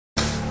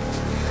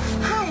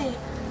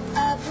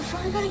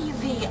me go to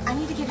UV. I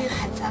need to give you a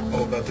heads up.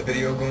 Oh, about the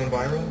video going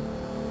viral?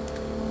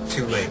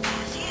 Too late.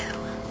 Choose you.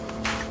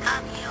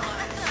 I'm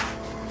yours.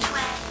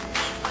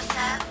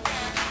 24/7.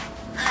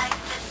 Like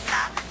the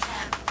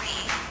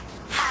solitary.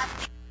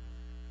 Happy.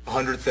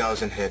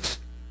 100,000 hits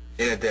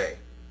in a day.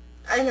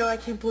 I know, I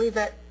can't believe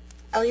it.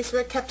 At least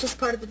Rick kept his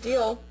part of the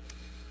deal.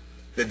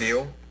 The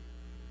deal?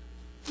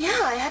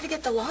 Yeah, I had to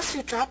get the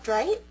lawsuit dropped,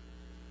 right?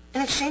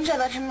 In exchange, I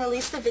let him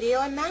release the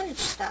video and manage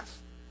stuff.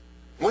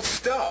 What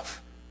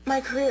stuff? My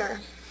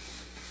career.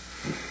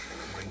 Oh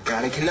my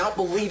God, I cannot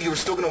believe you were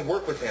still going to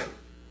work with him.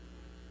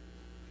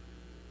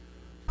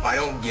 I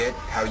don't get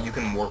how you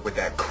can work with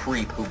that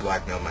creep who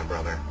blackmailed my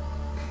brother.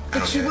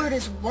 The keyword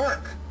is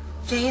work.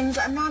 James,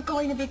 I'm not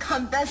going to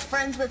become best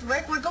friends with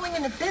Rick. We're going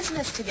into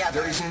business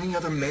together. There isn't any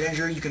other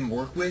manager you can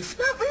work with?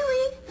 Not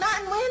really. Not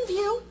in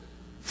Landview.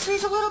 So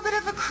he's a little bit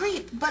of a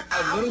creep, but...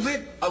 A little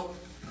bit? Oh,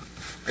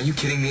 are you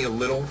kidding me? A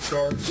little,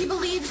 Starr? He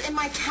believes in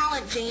my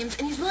talent, James,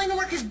 and he's willing to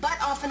work his butt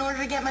off in order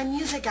to get my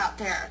music out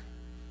there.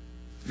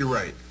 You're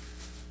right.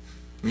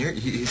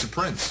 He's a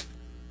prince.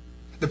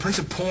 The prince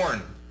of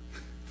porn.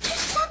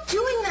 He's not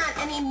doing that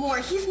anymore.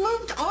 He's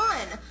moved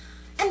on.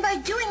 And by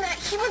doing that,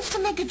 he wants to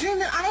make a dream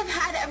that I've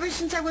had ever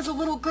since I was a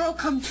little girl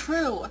come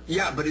true.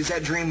 Yeah, but is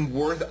that dream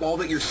worth all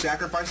that you're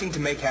sacrificing to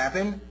make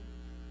happen?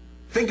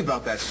 Think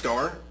about that,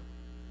 Starr.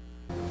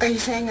 Are you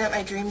saying that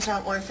my dreams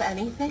aren't worth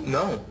anything?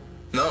 No.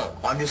 No.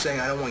 I'm just saying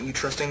I don't want you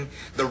trusting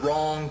the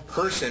wrong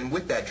person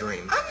with that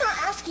dream. I'm not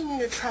asking you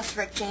to trust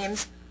Rick,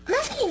 James. I'm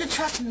asking you to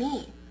trust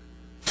me.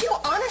 Do you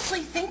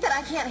honestly think that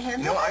I can't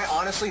handle No, this? I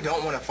honestly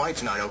don't want to fight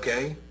tonight,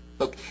 okay?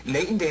 Look,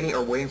 Nate and Danny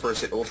are waiting for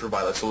us at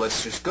Ultraviolet, so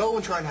let's just go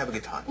and try and have a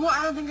good time. Well,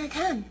 I don't think I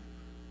can.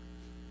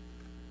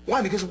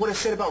 Why? Because of what I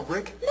said about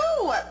Rick?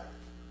 No!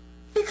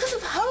 Because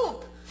of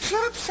Hope. She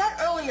got upset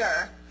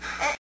earlier.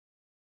 And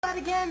that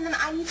again, then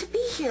I need to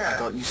be here. I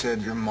thought you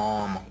said your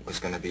mom was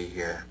going to be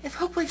here. If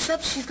Hope wakes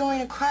up, she's going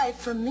to cry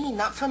for me,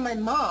 not for my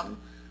mom.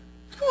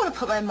 I don't want to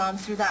put my mom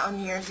through that on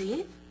New Year's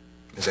Eve.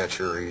 Is that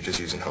true, or are you just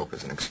using Hope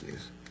as an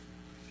excuse?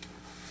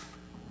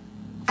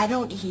 I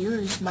don't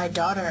use my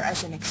daughter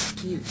as an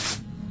excuse.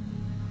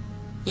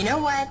 You know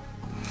what?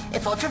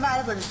 If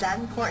Ultraviolet is that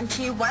important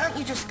to you, why don't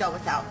you just go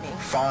without me?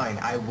 Fine,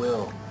 I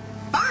will.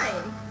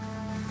 Fine.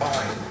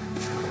 Fine.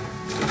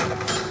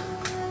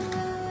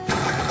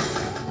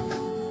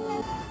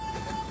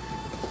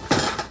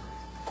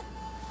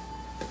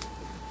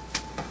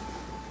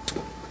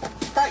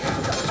 Thought you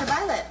took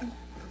Ultraviolet.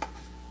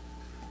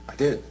 I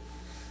did.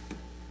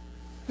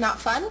 Not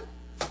fun?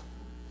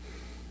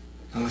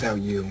 Not without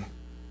you.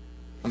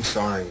 I'm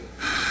sorry.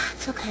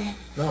 It's okay.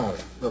 No,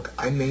 look,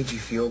 I made you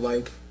feel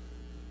like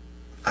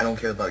I don't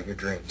care about your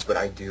dreams, but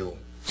I do.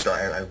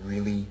 Starr, I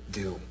really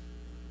do.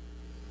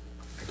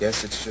 I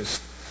guess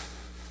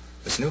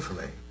it's new for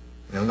me.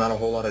 You know, not a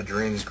whole lot of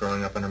dreams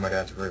growing up under my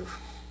dad's roof.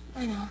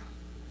 I know.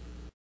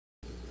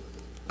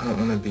 I don't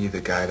want to be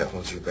the guy that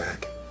holds you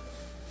back.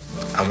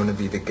 I want to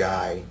be the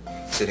guy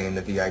sitting in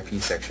the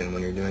VIP section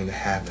when you're doing the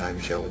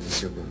halftime show at the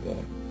Super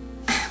Bowl.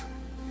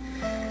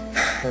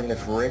 And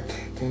if Rick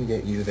can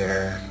get you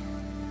there,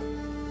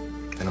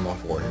 then I'm all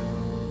for it.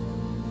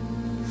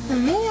 The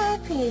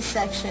VIP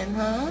section,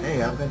 huh?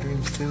 Hey, I've got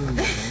dreams too.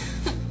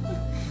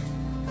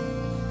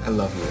 I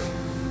love you.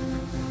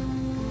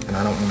 And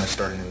I don't want to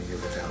start a new year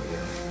without you.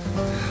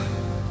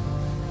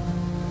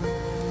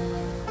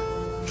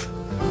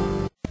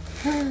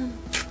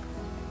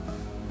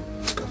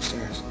 Let's go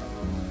upstairs.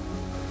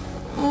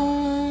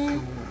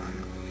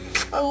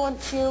 I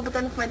want to, but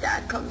then if my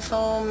dad comes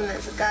home and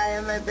there's a guy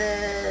in my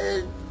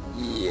bed...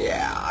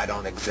 Yeah, I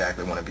don't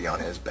exactly want to be on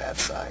his bad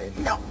side.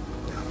 No.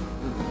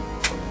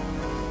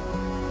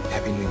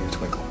 Happy New Year,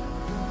 Twinkle.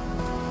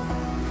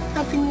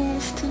 Happy New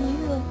Year's to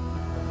you.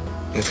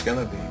 It's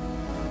gonna be.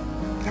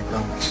 I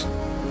promise.